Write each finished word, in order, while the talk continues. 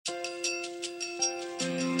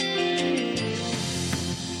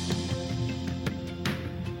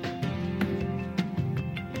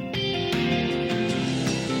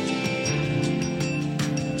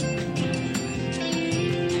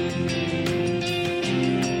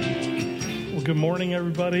Good morning,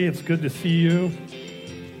 everybody. It's good to see you.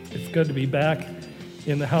 It's good to be back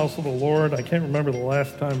in the house of the Lord. I can't remember the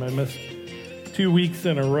last time I missed 2 weeks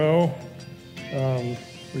in a row,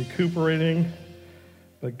 recuperating,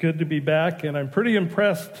 but good to be back. And I'm pretty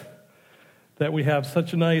impressed that we have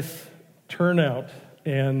such a nice turnout.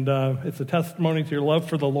 And it's a testimony to your love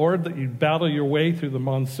for the Lord that you battle your way through the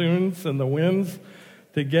monsoons and the winds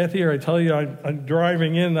to get here. I tell you, I'm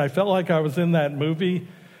driving in, and I felt like I was in that movie,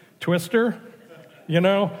 Twister,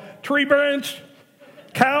 tree branch,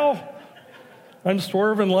 cow. I'm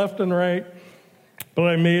swerving left and right, but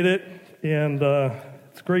I made it, and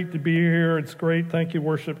it's great to be here. It's great. Thank you,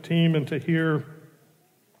 worship team, and to hear,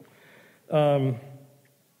 of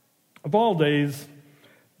all days,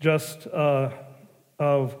 just of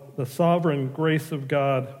the sovereign grace of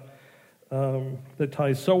God that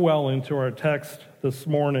ties so well into our text this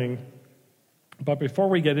morning. But before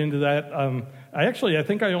we get into that, I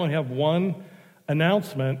think I only have one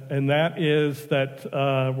announcement, and that is that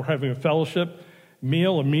we're having a fellowship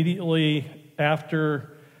meal immediately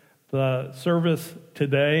after the service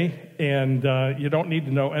today, and you don't need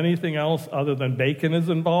to know anything else other than bacon is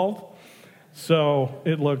involved. So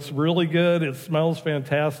it looks really good. It smells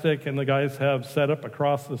fantastic, and the guys have set up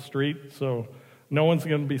across the street, so no one's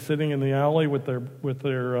going to be sitting in the alley with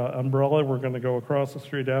their umbrella. We're going to go across the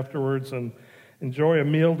street afterwards and enjoy a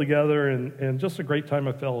meal together and just a great time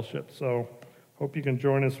of fellowship. So hope you can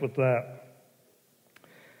join us with that.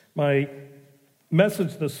 My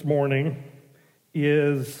message this morning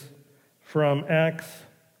is from Acts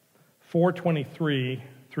 4:23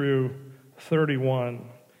 through 31.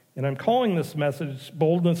 And I'm calling this message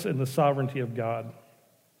Boldness in the Sovereignty of God.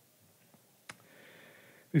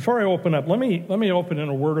 Before I open up, let me open in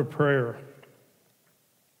a word of prayer.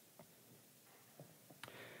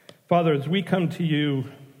 Father, as we come to you,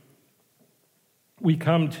 we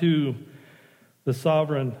come to the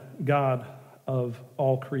sovereign God of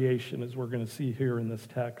all creation, as we're going to see here in this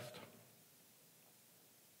text.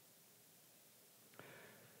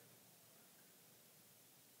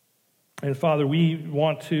 And Father, we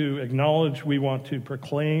want to acknowledge, we want to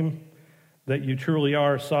proclaim that you truly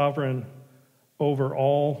are sovereign over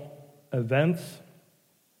all events,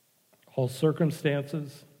 all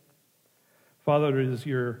circumstances. Father, it is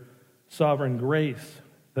your sovereign grace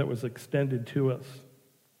that was extended to us,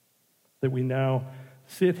 that we now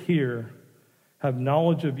sit here, have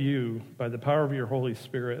knowledge of you by the power of your Holy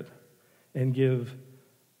Spirit, and give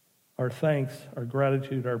our thanks, our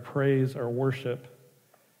gratitude, our praise, our worship,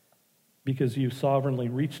 because you sovereignly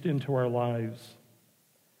reached into our lives,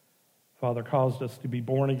 Father, caused us to be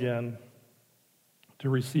born again, to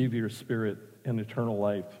receive your Spirit and eternal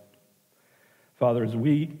life. Father, as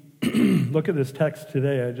we look at this text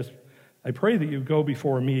today, I pray that you go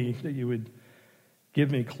before me, that you would give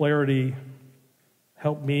me clarity,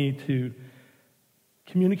 help me to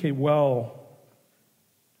communicate well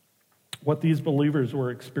what these believers were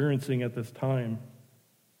experiencing at this time.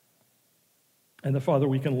 And that, Father,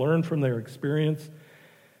 we can learn from their experience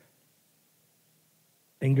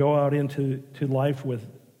and go out into life with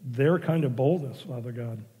their kind of boldness, Father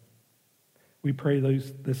God. We pray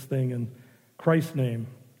this thing in Christ's name.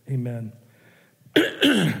 Amen.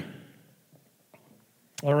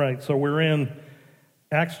 All right, so we're in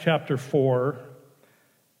Acts chapter 4,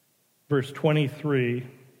 verse 23.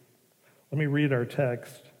 Let me read our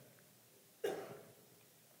text.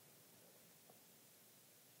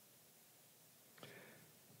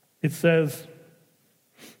 It says,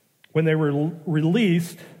 when they were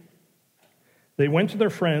released, they went to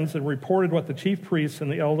their friends and reported what the chief priests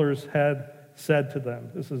and the elders had said to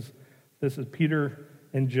them. This is Peter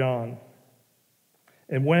and John.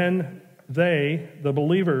 And when they, the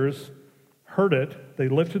believers, heard it, they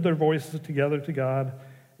lifted their voices together to God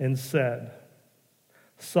and said,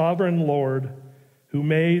 Sovereign Lord, who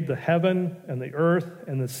made the heaven and the earth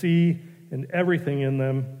and the sea and everything in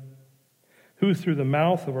them, who through the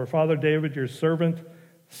mouth of our father David, your servant,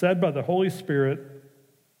 said by the Holy Spirit,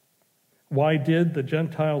 why did the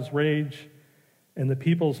Gentiles rage and the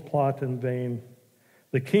peoples plot in vain?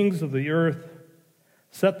 The kings of the earth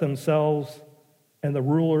set themselves, and the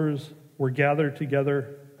rulers were gathered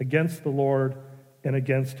together against the Lord and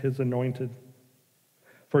against his anointed.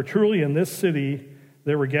 For truly in this city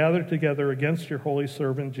they were gathered together against your holy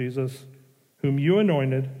servant Jesus, whom you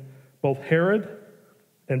anointed, both Herod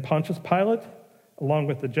and Pontius Pilate, along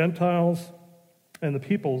with the Gentiles and the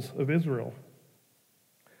peoples of Israel,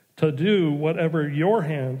 to do whatever your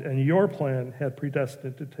hand and your plan had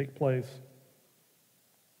predestined to take place.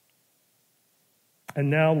 And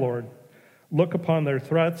now, Lord, look upon their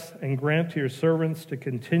threats and grant to your servants to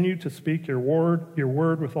continue to speak your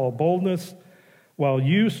word with all boldness while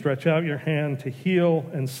you stretch out your hand to heal,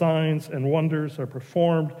 and signs and wonders are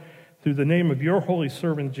performed through the name of your holy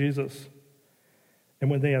servant Jesus." And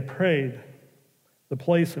when they had prayed, the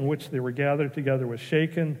place in which they were gathered together was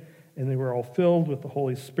shaken, and they were all filled with the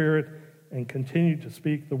Holy Spirit and continued to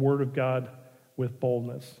speak the word of God with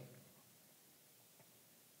boldness.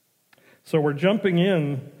 So we're jumping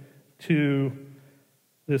in to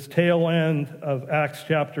this tail end of Acts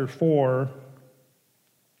chapter 4,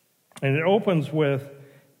 and it opens with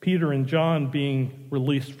Peter and John being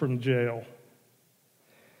released from jail.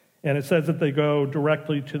 And it says that they go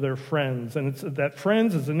directly to their friends. And that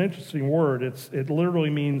friends is an interesting word. It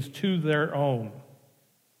literally means to their own.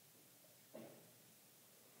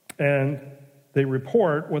 And they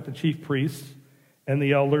report what the chief priests and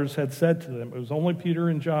the elders had said to them. It was only Peter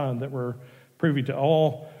and John that were privy to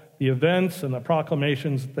all the events and the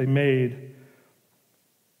proclamations that they made.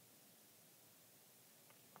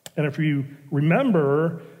 And if you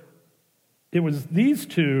remember, it was these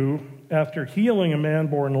two, after healing a man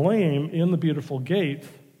born lame in the beautiful gate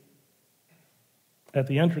at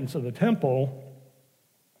the entrance of the temple,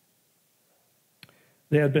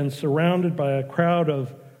 they had been surrounded by a crowd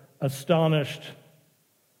of astonished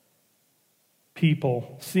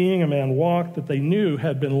people, seeing a man walk that they knew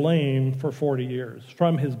had been lame for 40 years,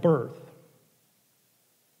 from his birth.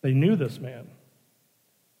 They knew this man.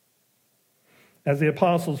 As the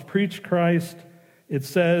apostles preached Christ, it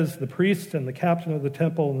says, the priest and the captain of the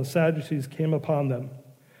temple and the Sadducees came upon them,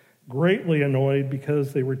 greatly annoyed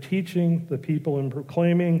because they were teaching the people and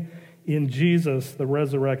proclaiming in Jesus the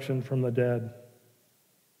resurrection from the dead.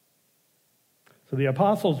 So the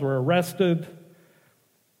apostles were arrested,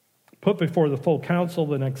 put before the full council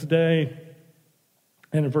the next day.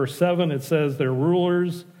 And in verse 7, it says, their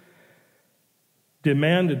rulers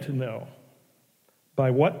demanded to know, by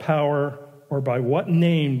what power or by what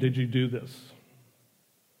name did you do this?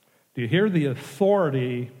 Do you hear the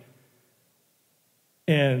authority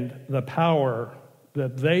and the power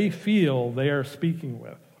that they feel they are speaking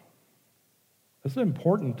with? This is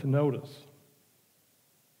important to notice.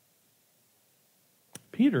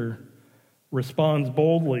 Peter responds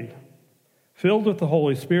boldly. Filled with the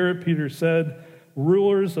Holy Spirit, Peter said,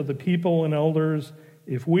 rulers of the people and elders,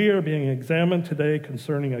 if we are being examined today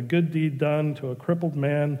concerning a good deed done to a crippled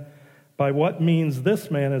man, by what means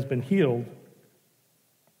this man has been healed,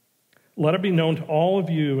 let it be known to all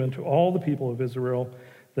of you and to all the people of Israel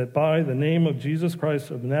that by the name of Jesus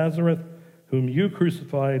Christ of Nazareth, whom you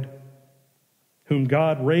crucified, whom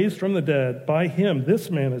God raised from the dead, by him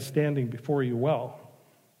this man is standing before you well.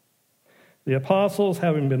 The apostles,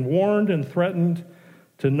 having been warned and threatened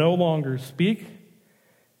to no longer speak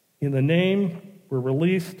in the name, were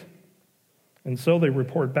released, and so they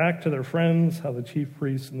report back to their friends how the chief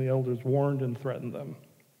priests and the elders warned and threatened them.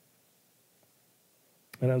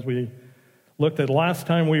 And as we looked at last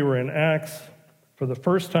time we were in Acts, for the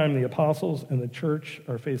first time the apostles and the church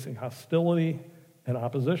are facing hostility and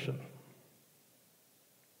opposition.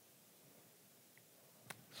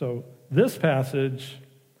 So this passage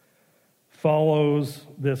follows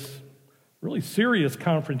this really serious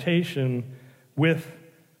confrontation with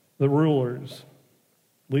the rulers,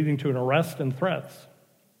 leading to an arrest and threats.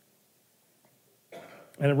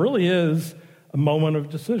 And it really is a moment of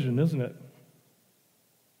decision, isn't it?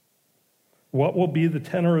 What will be the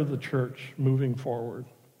tenor of the church moving forward?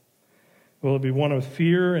 Will it be one of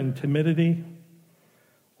fear and timidity,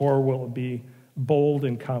 or will it be bold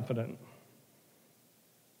and confident?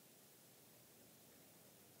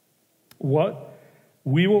 What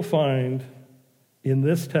we will find in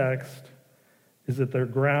this text is that their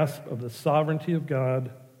grasp of the sovereignty of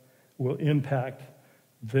God will impact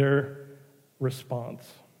their response.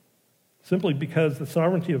 Simply because the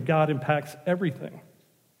sovereignty of God impacts everything.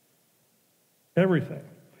 Everything.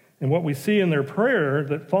 And what we see in their prayer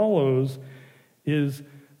that follows is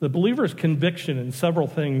the believer's conviction in several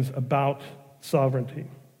things about sovereignty.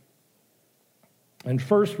 And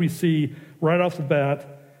first we see right off the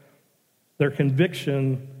bat their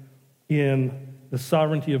conviction in the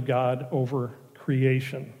sovereignty of God over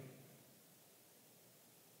creation.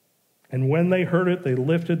 And when they heard it, they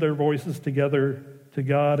lifted their voices together to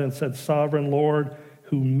God and said, Sovereign Lord,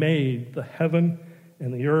 who made the heaven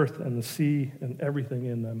and the earth and the sea and everything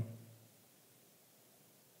in them.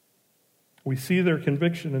 We see their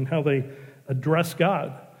conviction in how they address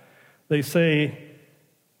God. They say,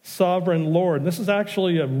 Sovereign Lord. This is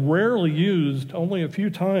actually a rarely used, only a few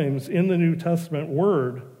times in the New Testament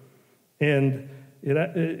word. And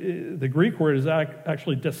the Greek word is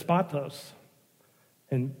actually despotos.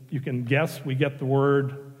 And you can guess we get the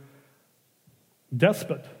word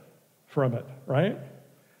despot from it, right?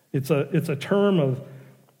 It's a term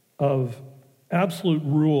of absolute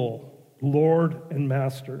rule, Lord and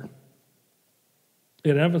Master.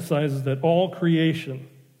 It emphasizes that all creation,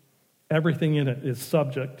 everything in it, is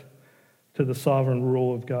subject to the sovereign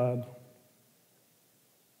rule of God.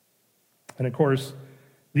 And of course,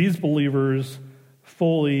 these believers,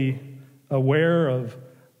 fully aware of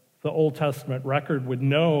the Old Testament record, would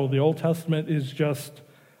know the Old Testament is just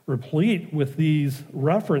replete with these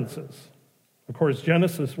references. Of course,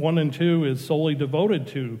 Genesis 1 and 2 is solely devoted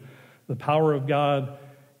to the power of God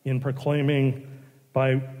in proclaiming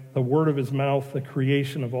by the word of his mouth the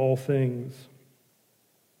creation of all things.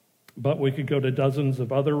 But we could go to dozens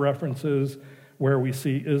of other references where we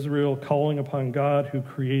see Israel calling upon God who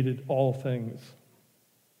created all things.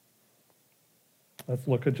 Let's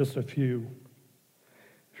look at just a few.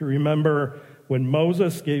 If you remember when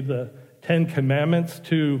Moses gave the 10 Commandments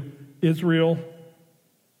to Israel,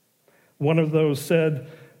 one of those said,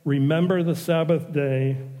 "Remember the Sabbath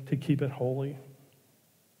day to keep it holy."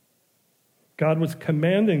 God was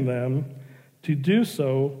commanding them to do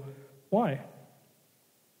so. Why?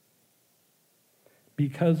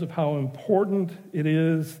 Because of how important it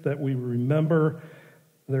is that we remember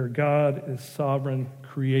their God is sovereign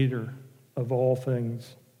creator of all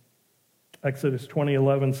things. Exodus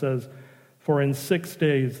 20:11 says, "For in 6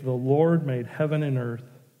 days the Lord made heaven and earth,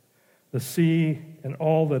 the sea and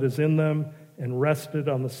all that is in them, and rested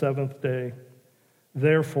on the seventh day.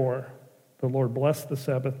 Therefore, the Lord blessed the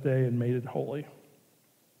Sabbath day and made it holy."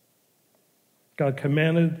 God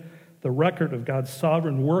commanded the record of God's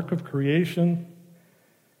sovereign work of creation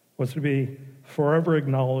was to be forever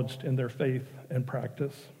acknowledged in their faith and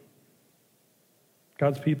practice.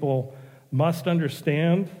 God's people must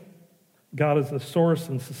understand God is the source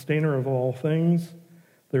and sustainer of all things.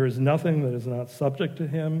 There is nothing that is not subject to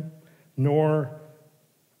him, nor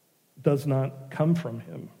does not come from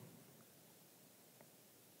him.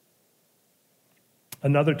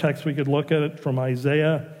 Another text we could look at from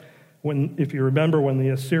Isaiah, if you remember when the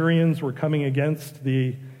Assyrians were coming against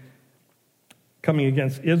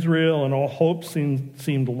Israel and all hope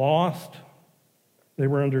seemed lost. They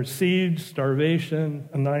were under siege, starvation,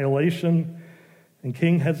 annihilation, and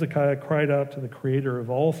King Hezekiah cried out to the creator of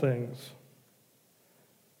all things.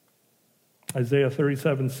 Isaiah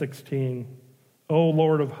 37:16, "O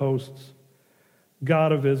Lord of hosts,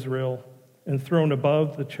 God of Israel, enthroned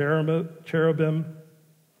above the cherubim,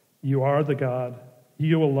 you are the God,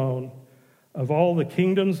 you alone. Of all the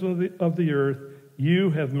kingdoms of the earth,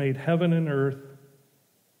 you have made heaven and earth.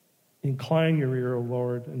 Incline your ear, O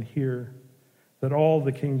Lord, and hear, that all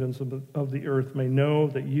the kingdoms of the earth may know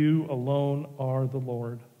that you alone are the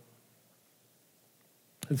Lord."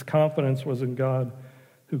 His confidence was in God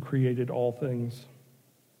who created all things.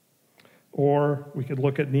 Or we could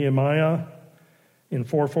look at Nehemiah in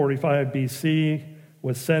 445 BC,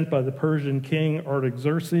 was sent by the Persian king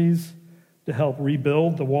Artaxerxes to help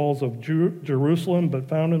rebuild the walls of Jerusalem, but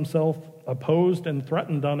found himself opposed and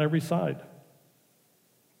threatened on every side.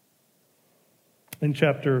 In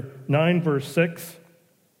chapter 9, verse 6,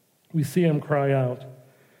 we see him cry out,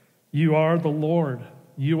 "You are the Lord,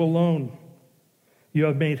 you alone. You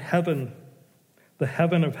have made heaven, the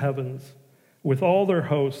heaven of heavens, with all their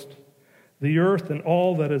host, the earth and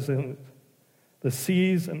all that is in it, the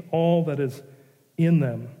seas and all that is in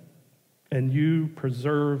them, and you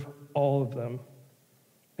preserve all of them,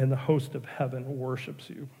 and the host of heaven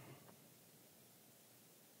worships you."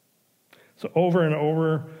 So over and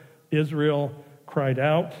over, Israel cried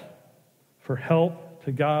out for help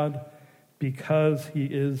to God because he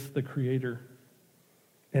is the creator.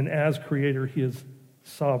 And as creator, he is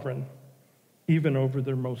sovereign, even over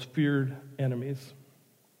their most feared enemies.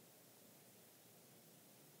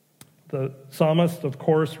 The psalmists, of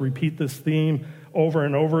course, repeat this theme over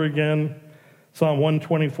and over again. Psalm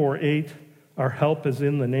 124:8, "Our help is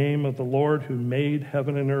in the name of the Lord who made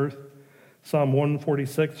heaven and earth." Psalm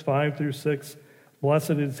 146:5-6,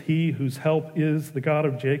 "Blessed is he whose help is the God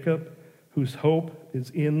of Jacob, whose hope is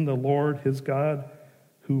in the Lord his God,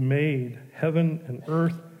 who made heaven and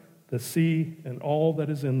earth, the sea, and all that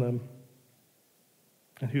is in them,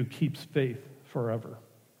 and who keeps faith forever."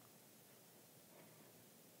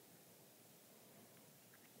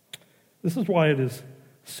 This is why it is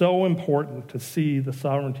so important to see the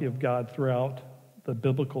sovereignty of God throughout the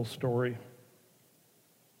biblical story.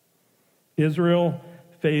 Israel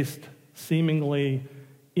faced seemingly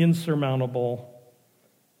insurmountable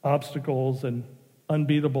obstacles and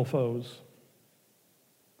unbeatable foes.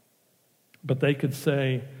 But they could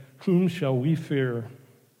say, "Whom shall we fear?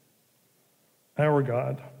 Our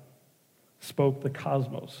God spoke the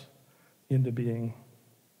cosmos into being.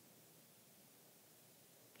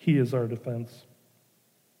 He is our defense.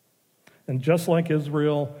 And just like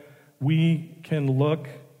Israel, we can look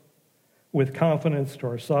with confidence to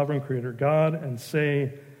our sovereign Creator God and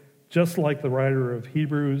say, just like the writer of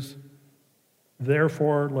Hebrews,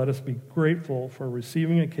 therefore let us be grateful for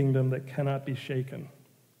receiving a kingdom that cannot be shaken.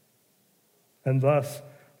 And thus,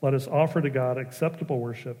 let us offer to God acceptable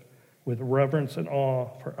worship with reverence and awe,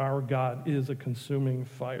 for our God is a consuming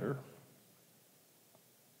fire.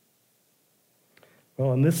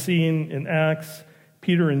 Well, in this scene in Acts,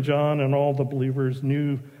 Peter and John and all the believers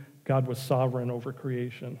knew God was sovereign over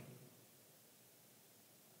creation.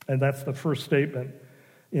 And that's the first statement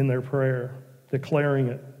in their prayer, declaring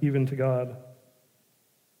it even to God.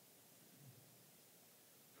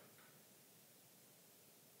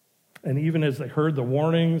 And even as they heard the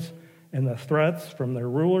warnings and the threats from their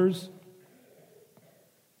rulers,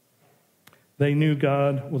 they knew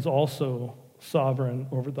God was also sovereign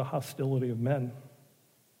over the hostility of men.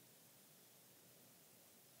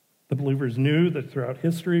 The believers knew that throughout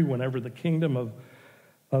history, whenever the kingdom of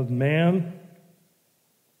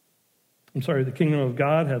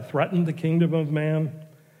God had threatened the kingdom of man,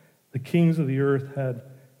 the kings of the earth had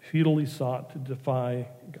futilely sought to defy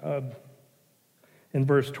God. In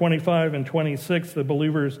verse 25 and 26, the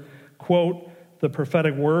believers quote the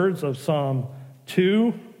prophetic words of Psalm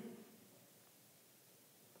 2,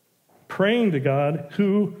 praying to God,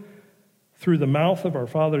 who, through the mouth of our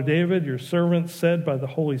father David, your servant, said by the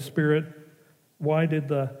Holy Spirit, why did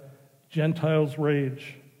the Gentiles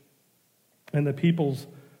rage and the peoples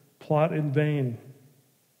plot in vain?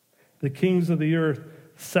 The kings of the earth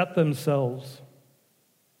set themselves,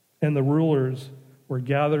 and the rulers were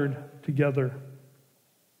gathered together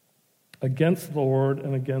against the Lord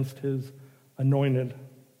and against his anointed.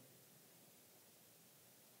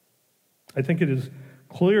 I think it is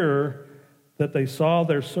clear that they saw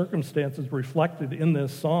their circumstances reflected in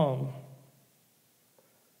this psalm.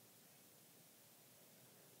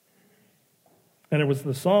 And it was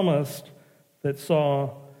the psalmist that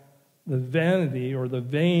saw the vanity or the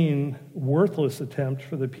vain, worthless attempt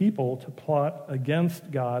for the people to plot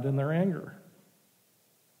against God in their anger.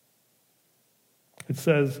 It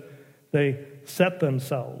says they set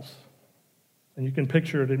themselves. And you can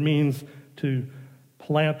picture it. It means to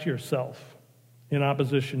plant yourself in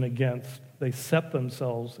opposition against. They set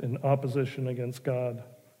themselves in opposition against God.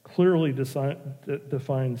 Clearly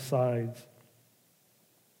defined sides.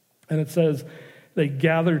 And it says they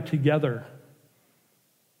gathered together.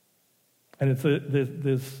 And it's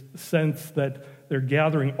this sense that they're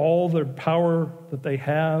gathering all their power that they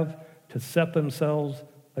have to set themselves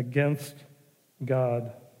against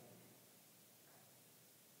God.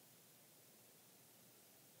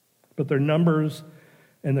 But their numbers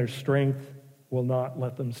and their strength will not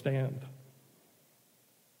let them stand.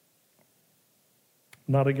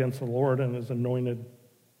 Not against the Lord and his anointed.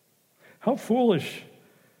 How foolish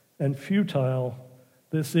and futile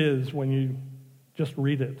this is when you just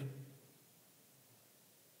read it.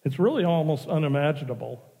 It's really almost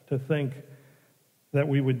unimaginable to think that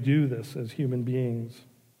we would do this as human beings.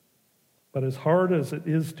 But as hard as it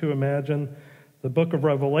is to imagine, the book of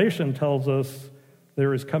Revelation tells us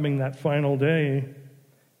there is coming that final day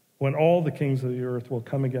when all the kings of the earth will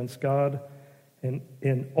come against God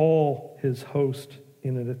and all his host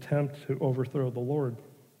in an attempt to overthrow the Lord.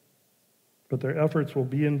 But their efforts will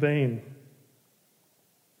be in vain.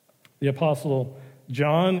 The Apostle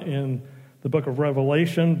John in the book of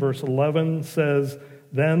Revelation, verse 11, says,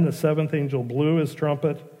 "Then the seventh angel blew his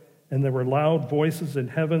trumpet, and there were loud voices in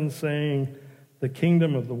heaven saying, 'The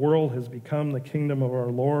kingdom of the world has become the kingdom of our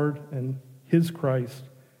Lord and his Christ,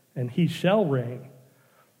 and he shall reign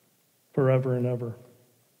forever and ever.'"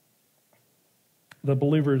 The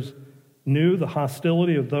believers knew the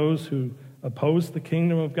hostility of those who opposed the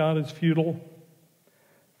kingdom of God is futile,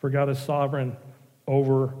 for God is sovereign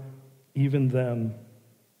over even them.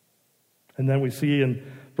 And then we see in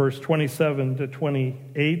verse 27 to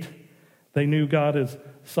 28, they knew God is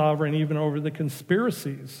sovereign even over the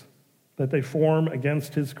conspiracies that they form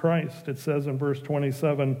against his Christ. It says in verse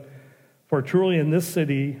 27, "For truly in this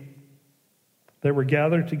city they were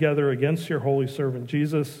gathered together against your holy servant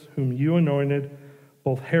Jesus, whom you anointed,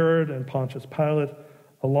 both Herod and Pontius Pilate,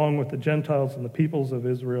 along with the Gentiles and the peoples of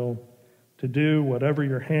Israel, to do whatever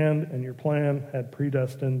your hand and your plan had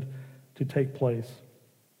predestined to take place."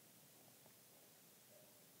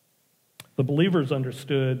 The believers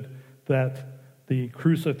understood that the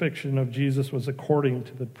crucifixion of Jesus was according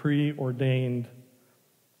to the preordained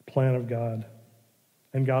plan of God,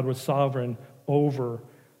 and God was sovereign over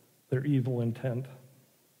their evil intent.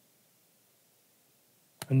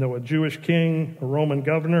 And though a Jewish king, a Roman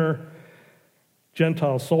governor,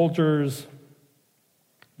 Gentile soldiers,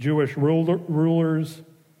 Jewish rulers,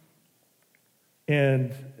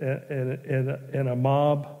 and a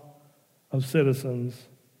mob of citizens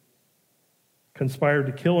conspired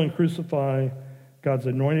to kill and crucify God's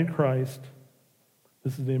anointed Christ.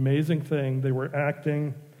 This is the amazing thing. They were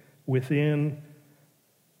acting within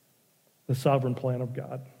the sovereign plan of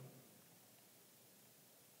God.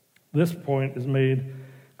 This point is made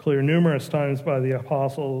clear numerous times by the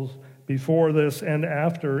apostles before this and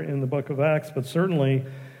after in the book of Acts, but certainly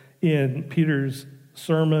in Peter's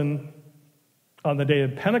sermon on the day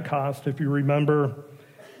of Pentecost. If you remember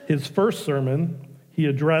his first sermon, he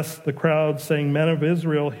addressed the crowd saying, "Men of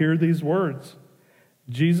Israel, hear these words.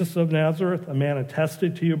 Jesus of Nazareth, a man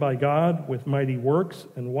attested to you by God with mighty works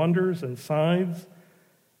and wonders and signs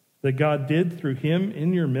that God did through him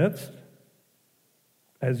in your midst.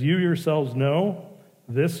 As you yourselves know,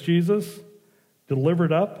 this Jesus,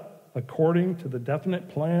 delivered up according to the definite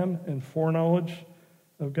plan and foreknowledge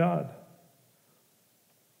of God,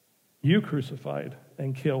 you crucified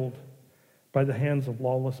and killed by the hands of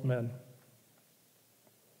lawless men."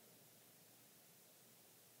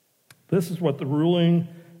 This is what the ruling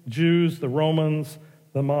Jews, the Romans,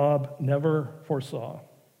 the mob never foresaw.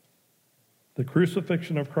 The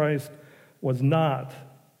crucifixion of Christ was not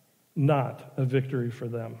a victory for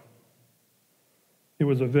them. It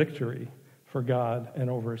was a victory for God and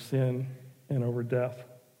over sin and over death.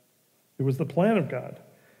 It was the plan of God,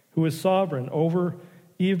 who is sovereign over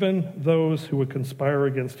even those who would conspire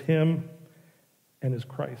against him and his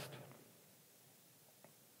Christ.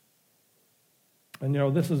 And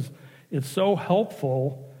it's so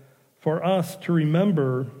helpful for us to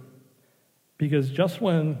remember, because just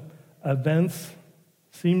when events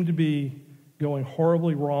seem to be going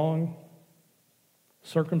horribly wrong,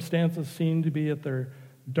 circumstances seem to be at their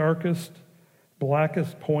darkest,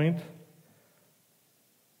 blackest point,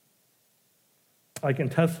 I can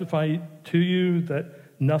testify to you that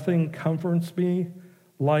nothing comforts me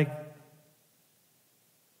like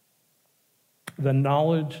the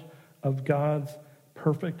knowledge of God's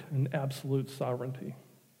perfect and absolute sovereignty.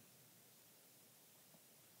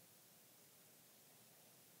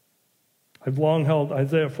 I've long held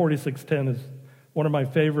Isaiah 46:10 is one of my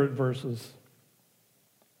favorite verses,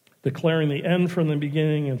 declaring the end from the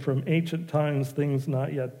beginning and from ancient times things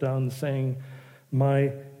not yet done, saying,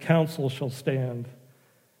 "My counsel shall stand,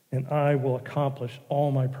 and I will accomplish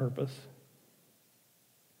all my purpose."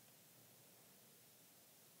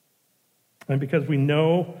 And because we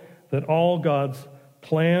know that all God's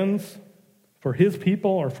plans for his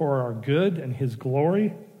people are for our good and his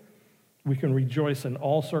glory, we can rejoice in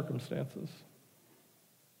all circumstances.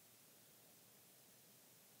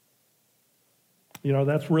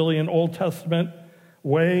 That's really an Old Testament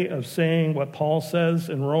way of saying what Paul says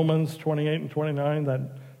in Romans 28 and 29, that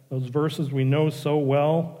those verses we know so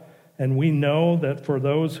well. And we know that for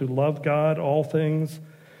those who love God, all things,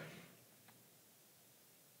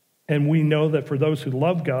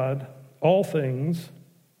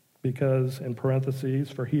 because, in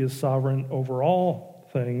parentheses, for he is sovereign over all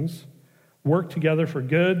things, work together for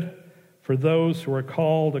good for those who are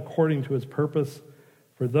called according to his purpose.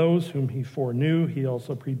 For those whom he foreknew, he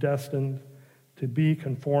also predestined to be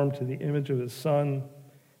conformed to the image of his Son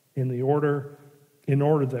in order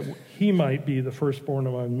that he might be the firstborn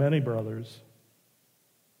among many brothers.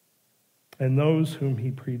 And those whom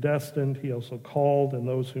he predestined, he also called. And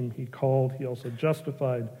those whom he called, he also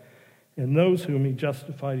justified. And those whom he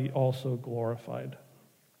justified, he also glorified.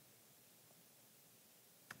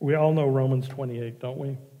 We all know Romans 28, don't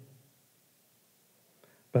we?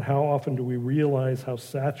 But how often do we realize how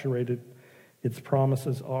saturated its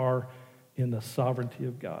promises are in the sovereignty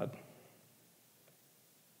of God?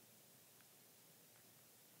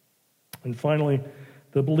 And finally,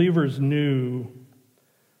 the believers knew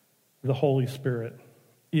the Holy Spirit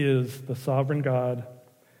is the sovereign God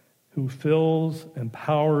who fills,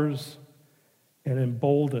 empowers, and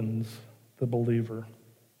emboldens the believer.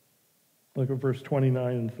 Look at verse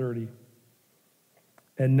 29 and 30.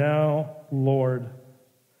 And now, Lord,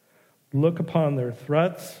 look upon their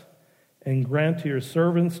threats and grant to your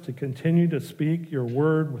servants to continue to speak your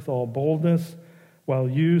word with all boldness, while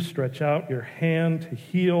you stretch out your hand to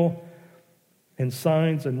heal, and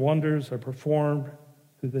signs and wonders are performed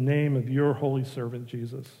through the name of your holy servant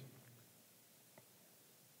Jesus.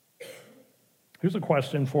 Here's a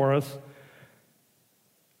question for us.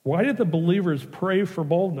 Why did the believers pray for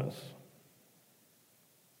boldness?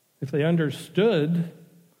 If they understood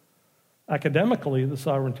academically the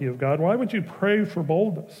sovereignty of God, why would you pray for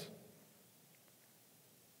boldness?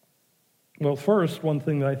 Well, first, one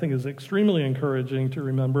thing that I think is extremely encouraging to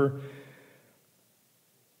remember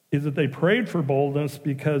is that they prayed for boldness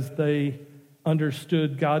because they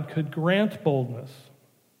understood God could grant boldness.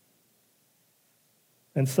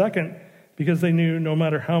 And second, because they knew no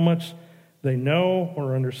matter how much they know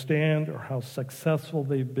or understand or how successful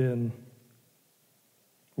they've been,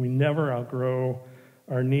 we never outgrow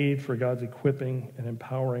our need for God's equipping and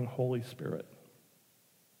empowering Holy Spirit.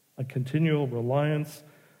 A continual reliance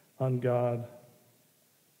on God.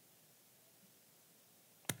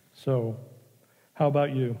 So, how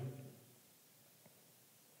about you?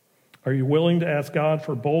 Are you willing to ask God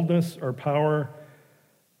for boldness or power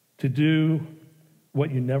to do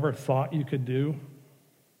what you never thought you could do?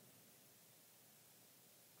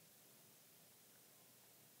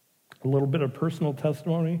 A little bit of personal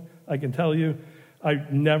testimony. I can tell you, I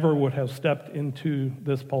never would have stepped into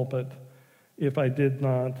this pulpit if I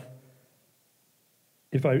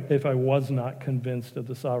was not convinced of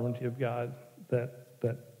the sovereignty of God,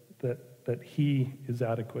 that He is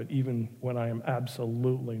adequate, even when I am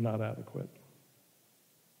absolutely not adequate.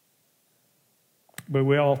 But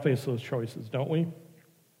we all face those choices, don't we?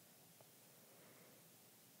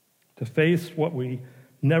 To face what we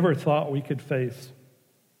never thought we could face.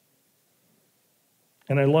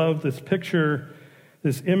 And I love this picture,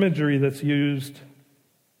 this imagery that's used,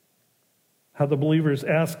 how the believers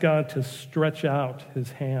ask God to stretch out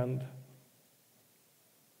His hand.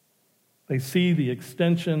 They see the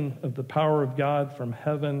extension of the power of God from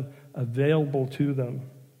heaven available to them.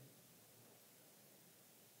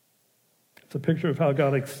 It's a picture of how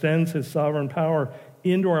God extends His sovereign power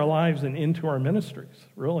into our lives and into our ministries,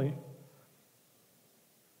 really.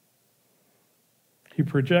 He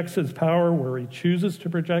projects His power where He chooses to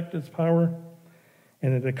project His power,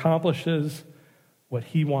 and it accomplishes what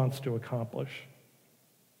He wants to accomplish.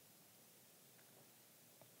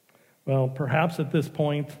 Well, perhaps at this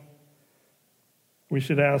point, we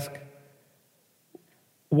should ask,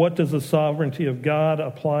 what does the sovereignty of God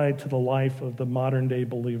apply to the life of the modern-day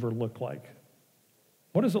believer look like?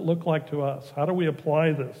 What does it look like to us? How do we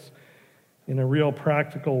apply this in a real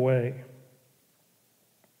practical way?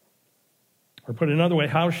 Or put another way,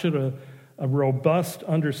 how should a robust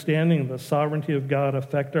understanding of the sovereignty of God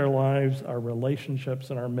affect our lives, our relationships,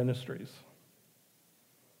 and our ministries?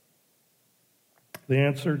 The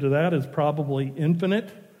answer to that is probably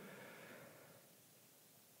infinite.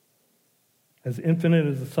 As infinite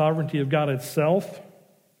as the sovereignty of God itself.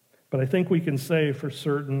 But I think we can say for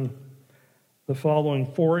certain the following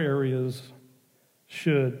 4 areas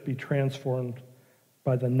should be transformed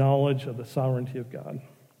by the knowledge of the sovereignty of God.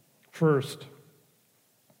 First,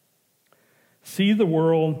 see the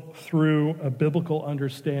world through a biblical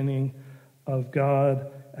understanding of God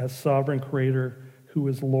as sovereign creator who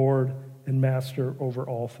is Lord and master over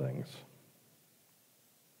all things.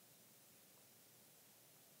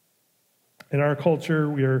 In our culture,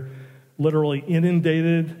 we are literally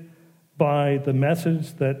inundated by the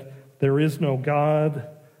message that there is no God.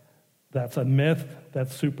 That's a myth.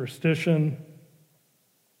 That's superstition.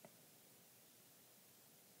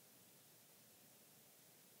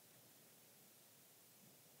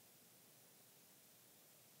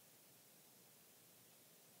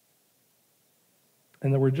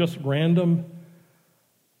 And that we're just random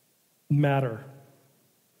matter.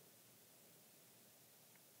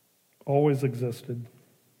 Always existed.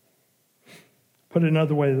 Put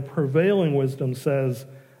another way, the prevailing wisdom says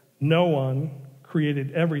no one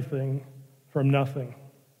created everything from nothing.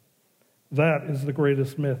 That is the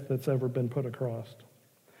greatest myth that's ever been put across.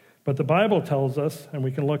 But the Bible tells us, and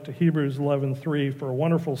we can look to Hebrews 11:3 for a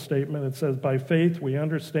wonderful statement. It says, by faith we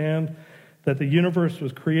understand that the universe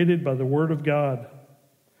was created by the word of God,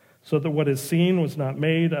 so that what is seen was not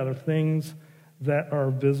made out of things that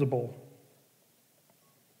are visible.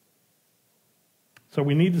 So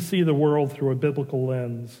we need to see the world through a biblical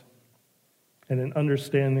lens and an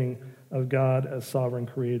understanding of God as sovereign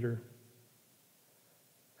creator.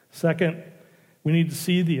 Second, we need to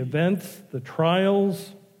see the events, the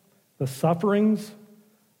trials, the sufferings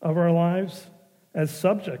of our lives as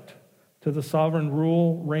subject to the sovereign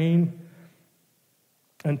rule, reign,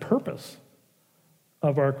 and purpose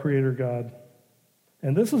of our Creator God.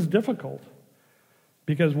 And this is difficult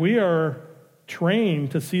because we are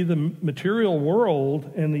trained to see the material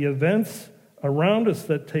world and the events around us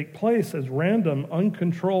that take place as random,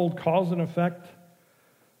 uncontrolled cause and effect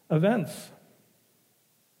events.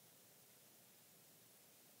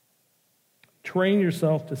 Train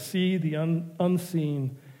yourself to see the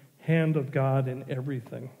unseen hand of God in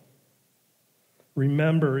everything.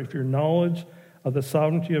 Remember, if your knowledge of the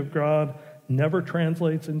sovereignty of God never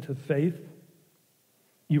translates into faith,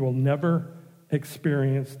 you will never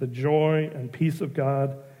experience the joy and peace of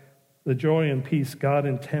God the joy and peace God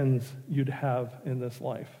intends you to have in this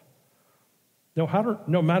life.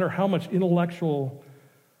 No matter how much intellectual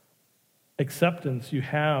acceptance you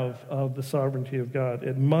have of the sovereignty of God,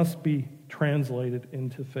 it must be translated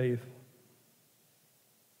into faith.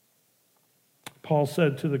 Paul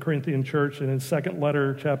said to the Corinthian church in his second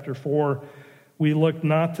letter, chapter 4, "We look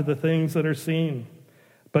not to the things that are seen,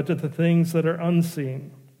 but to the things that are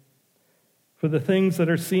unseen. For the things that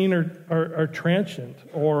are seen are transient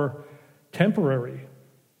or temporary,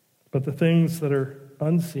 but the things that are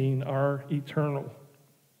unseen are eternal."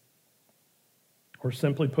 Or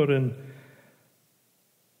simply put in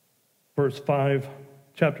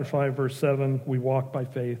chapter 5, verse 7, we walk by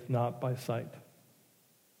faith, not by sight.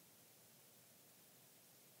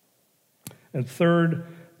 And third,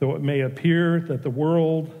 though it may appear that in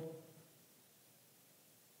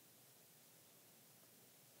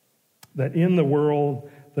the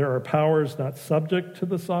world there are powers not subject to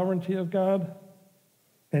the sovereignty of God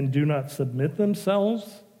and do not submit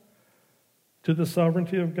themselves to the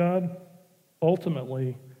sovereignty of God,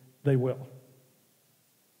 ultimately they will.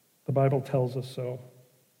 The Bible tells us so.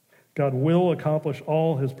 God will accomplish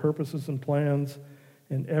all his purposes and plans,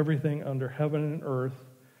 and everything under heaven and earth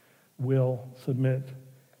will submit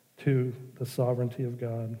to the sovereignty of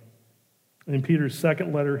God. In Peter's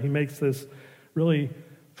second letter, he makes this really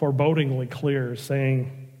forebodingly clear,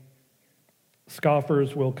 saying,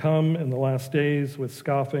 "Scoffers will come in the last days with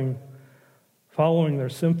scoffing, following their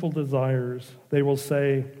sinful desires. They will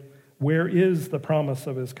say, 'Where is the promise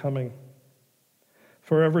of his coming?'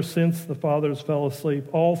 For ever since the fathers fell asleep,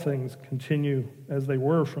 all things continue as they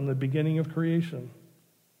were from the beginning of creation.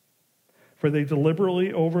 For they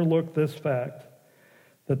deliberately overlook this fact,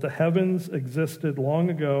 that the heavens existed long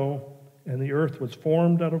ago, and the earth was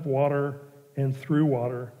formed out of water and through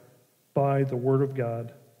water by the word of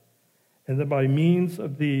God, and that by means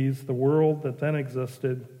of these the world that then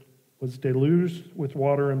existed was deluged with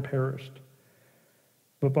water and perished.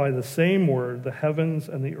 But by the same word, the heavens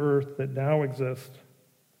and the earth that now exist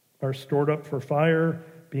are stored up for fire,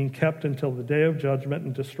 being kept until the day of judgment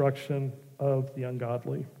and destruction of the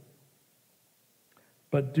ungodly.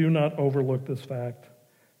 But do not overlook this fact,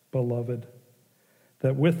 beloved,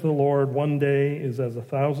 that with the Lord 1 day is as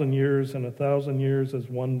 1,000 years, and 1,000 years as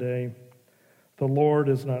 1 day. The Lord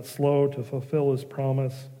is not slow to fulfill his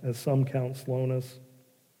promise, as some count slowness,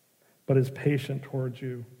 but is patient towards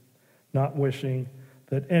you, not wishing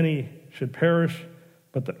that any should perish,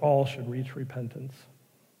 but that all should reach repentance."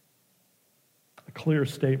 A clear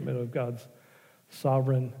statement of God's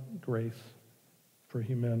sovereign grace for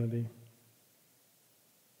humanity.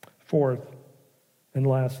 Fourth, and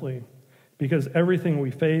lastly, because everything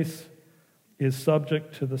we face is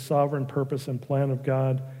subject to the sovereign purpose and plan of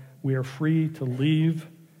God, we are free to leave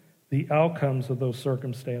the outcomes of those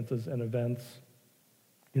circumstances and events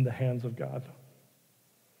in the hands of God.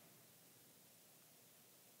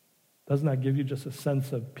 Doesn't that give you just a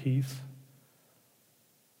sense of peace?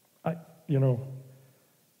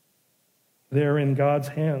 They're in God's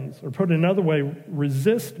hands. Or put another way,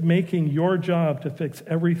 resist making your job to fix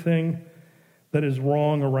everything that is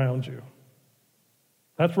wrong around you.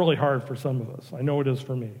 That's really hard for some of us. I know it is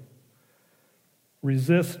for me.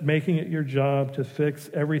 Resist making it your job to fix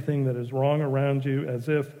everything that is wrong around you, as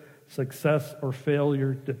if success or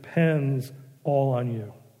failure depends all on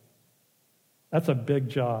you. That's a big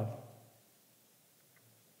job.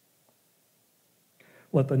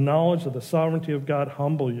 Let the knowledge of the sovereignty of God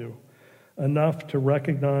humble you enough to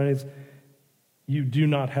recognize you do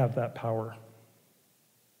not have that power.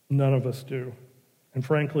 None of us do. And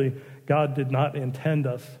frankly, God did not intend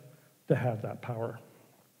us to have that power.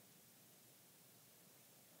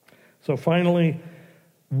 So finally,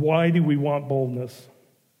 why do we want boldness?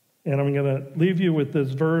 And I'm going to leave you with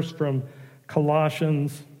this verse from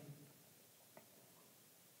Colossians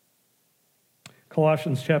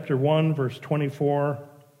chapter 1, verse 24.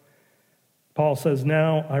 Paul says,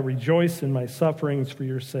 "Now I rejoice in my sufferings for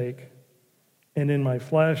your sake, and in my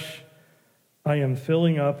flesh I am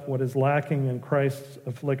filling up what is lacking in Christ's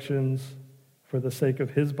afflictions for the sake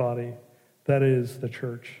of his body, that is, the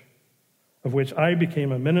church, of which I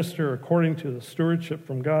became a minister according to the stewardship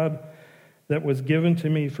from God that was given to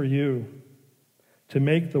me for you, to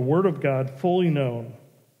make the word of God fully known,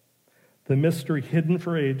 the mystery hidden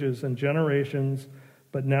for ages and generations,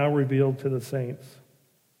 but now revealed to the saints.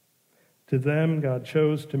 To them God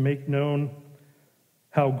chose to make known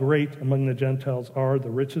how great among the Gentiles are the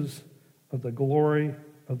riches of the glory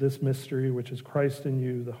of this mystery, which is Christ in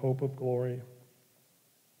you, the hope of glory."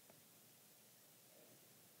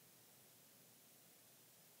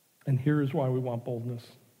 And here is why we want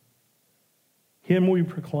boldness. Him we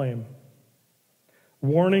proclaim,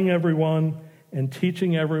 warning everyone and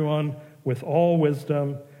teaching everyone with all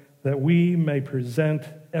wisdom, that we may present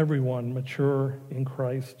everyone mature in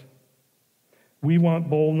Christ. We want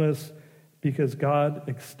boldness because God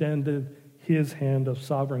extended his hand of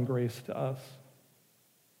sovereign grace to us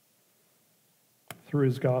through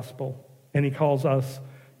his gospel. And he calls us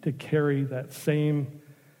to carry that same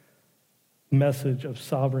message of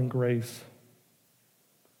sovereign grace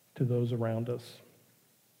to those around us.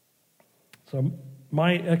 So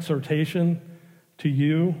my exhortation to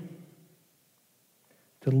you,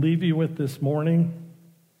 to leave you with this morning,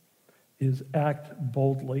 is act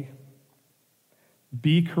boldly.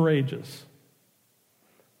 Be courageous.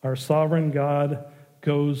 Our sovereign God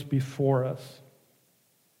goes before us.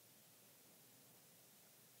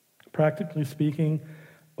 Practically speaking,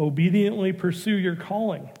 obediently pursue your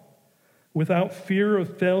calling without fear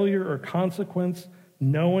of failure or consequence,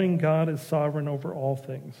 knowing God is sovereign over all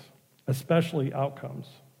things, especially outcomes.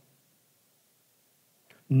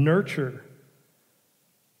 Nurture.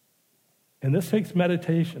 And this takes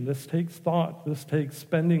meditation, this takes thought, this takes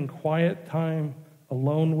spending quiet time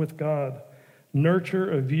alone with God. Nurture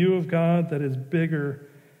a view of God that is bigger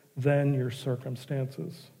than your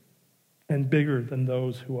circumstances and bigger than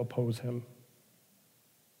those who oppose him.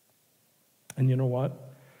 And you know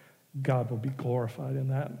what? God will be glorified in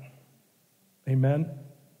that. Amen?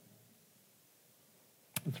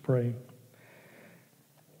 Let's pray.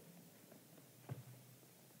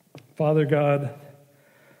 Father God,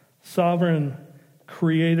 sovereign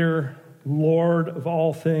creator, Lord of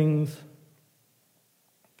all things,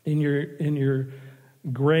 in your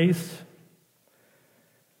grace,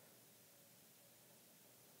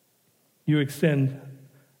 you extend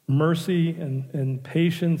mercy and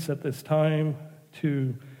patience at this time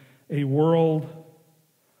to a world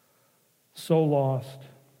so lost,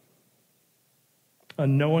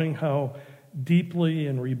 unknowing how deeply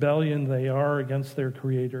in rebellion they are against their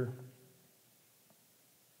Creator.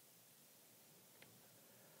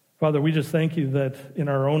 Father, we just thank you that in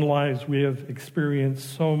our own lives we have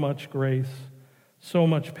experienced so much grace, so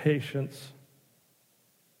much patience.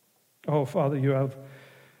 Oh, Father, you have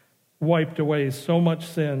wiped away so much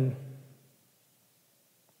sin.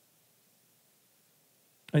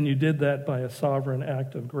 And you did that by a sovereign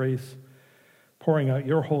act of grace, pouring out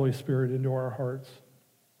your Holy Spirit into our hearts.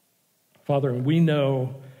 Father, and we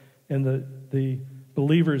know, and the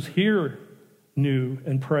believers here knew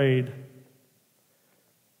and prayed,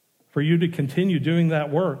 for you to continue doing that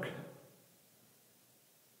work.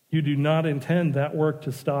 You do not intend that work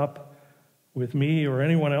to stop with me or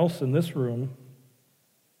anyone else in this room.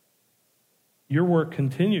 Your work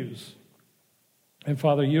continues. And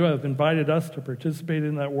Father, you have invited us to participate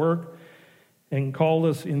in that work and called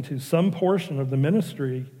us into some portion of the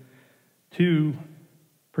ministry to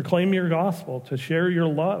proclaim your gospel, to share your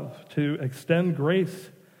love, to extend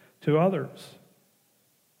grace to others.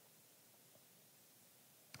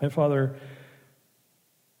 And Father,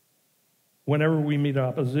 whenever we meet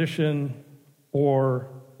opposition or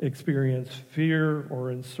experience fear or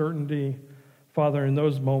uncertainty, Father, in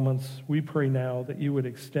those moments, we pray now that you would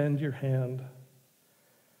extend your hand,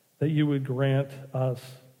 that you would grant us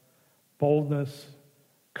boldness,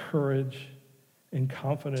 courage, and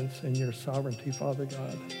confidence in your sovereignty, Father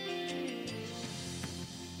God.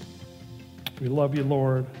 We love you,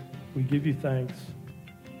 Lord. We give you thanks.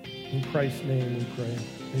 In Christ's name we pray.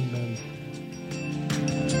 Amen.